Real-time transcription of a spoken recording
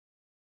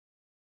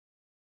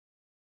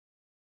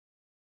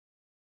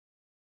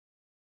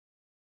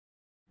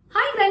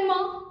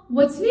Grandma.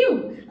 What's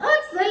new?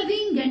 Earth's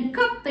well-being and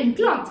cup and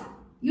cloth.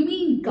 You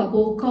mean cup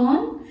of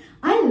corn?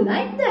 I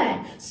like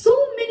that. So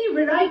many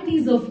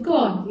varieties of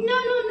corn.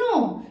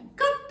 No.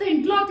 Cup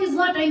and cloth is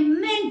what I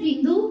meant,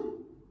 Indu.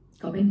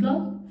 Cup and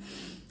cloth?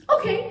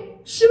 Okay,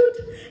 shoot.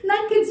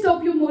 None can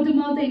stop your motor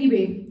mouth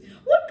anyway.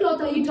 What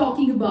cloth are you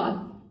talking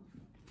about?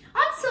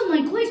 Answer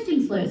my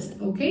question first,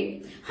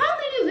 okay? How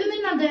many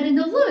women are there in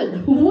the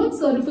world? What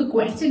sort of a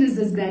question is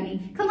this,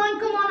 Granny? Come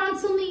on,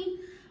 answer me.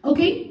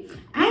 Okay,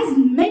 as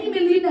many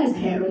million as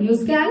hair on your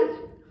scalp?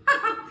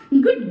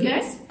 Good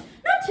guess.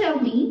 Now tell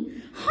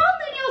me, how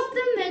many of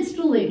them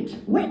menstruate?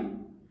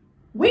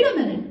 Wait a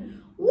minute.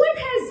 What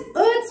has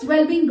Earth's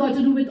well-being got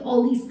to do with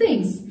all these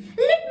things?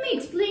 Let me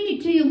explain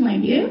it to you, my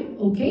dear,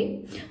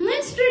 okay?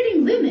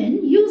 Menstruating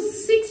women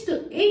use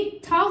 6,000 to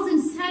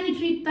 8,000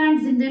 sanitary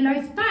pads in their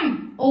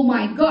lifetime. Oh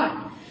my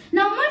God.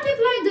 Now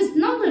multiply this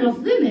number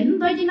of women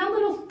by the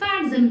number of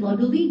pads and what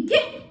do we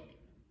get?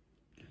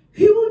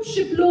 Huge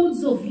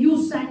shiploads of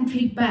used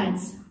sanitary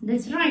pads.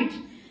 That's right.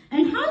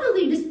 And how do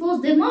we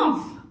dispose them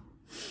off?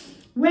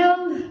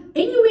 Well,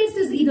 any waste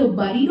is either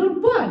buried or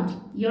burnt.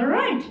 You're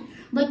right.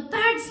 But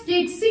pads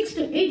take 600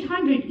 to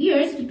 800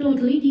 years to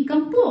totally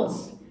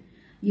decompose.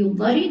 You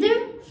bury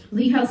them,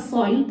 we have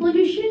soil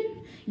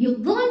pollution. You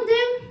burn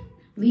them,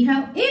 we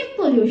have air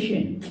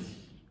pollution.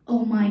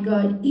 Oh my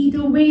God,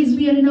 either ways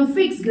we are in a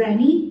fix,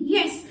 Granny.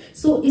 Yes,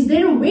 so is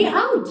there a way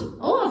out?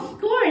 Oh,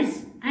 of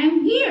course,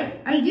 I'm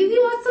here. I'll give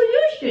you a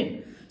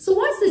solution. So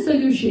what's the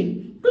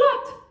solution?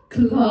 Cloth.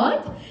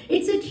 Cloth?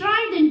 It's a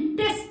tried and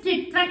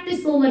tested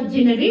practice over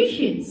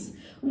generations.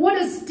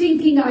 What a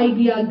stinking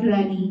idea,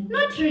 Granny.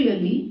 Not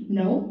really,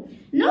 no.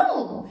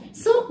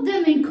 Soak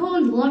them in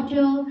cold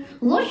water,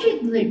 wash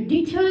it with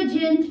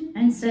detergent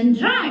and sun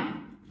dry.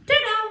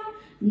 Ta-da!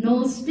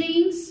 No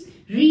stains,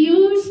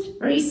 reused,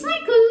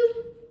 recycled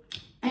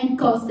and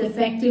cost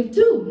effective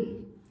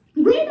too.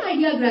 Great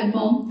idea,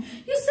 Grandmom.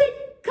 You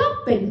said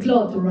cup and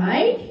cloth,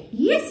 right?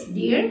 Yes,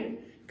 dear.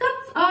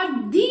 Cups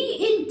are the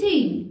in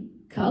thing.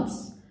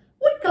 Cups?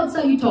 What cups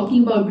are you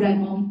talking about,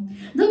 Grandmom?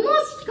 The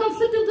most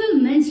comfortable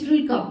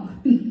menstrual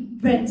cup.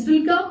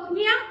 Menstrual cup?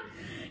 Yeah.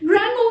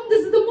 Grandmom,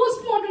 this is the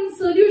most modern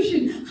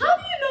solution. How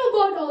do you know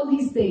about all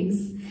these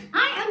things?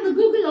 I am the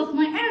Google of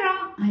my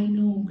era. I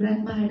know,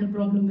 Grandpa had a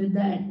problem with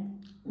that.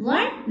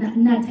 What?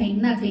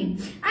 Nothing.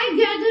 I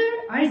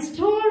gather, I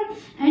store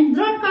and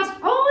broadcast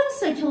all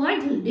such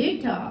vital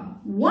data.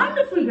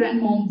 Wonderful,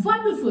 Grandmom,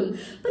 wonderful.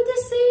 But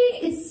they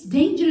say it's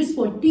dangerous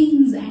for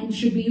teens and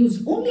should be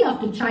used only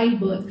after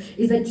childbirth.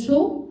 Is that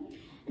so?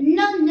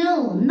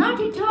 No,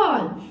 not at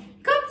all.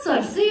 Cups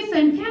are safe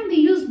and can be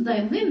used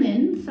by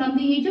women from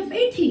the age of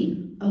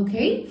 18,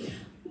 okay?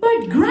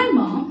 But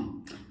Grandma,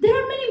 there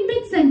are many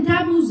myths and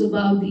taboos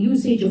about the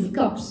usage of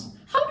cups.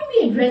 How do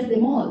we address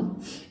them all?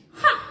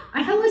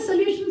 I have a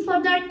solution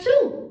for that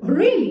too.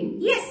 Really?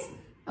 Yes.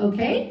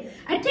 Okay.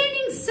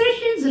 Attending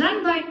sessions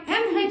run by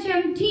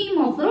MHM team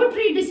of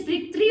Rotary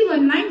District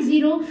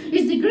 3190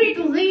 is the great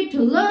way to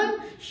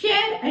learn,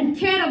 share and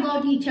care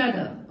about each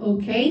other.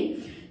 Okay.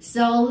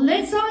 So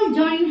let's all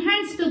join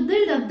hands to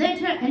build a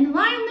better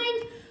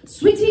environment,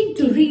 switching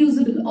to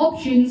reusable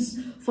options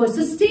for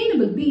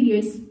sustainable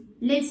periods.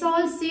 Let's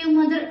all save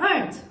Mother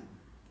Earth.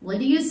 What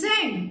do you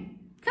say?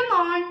 Come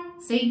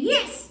on, say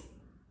yes.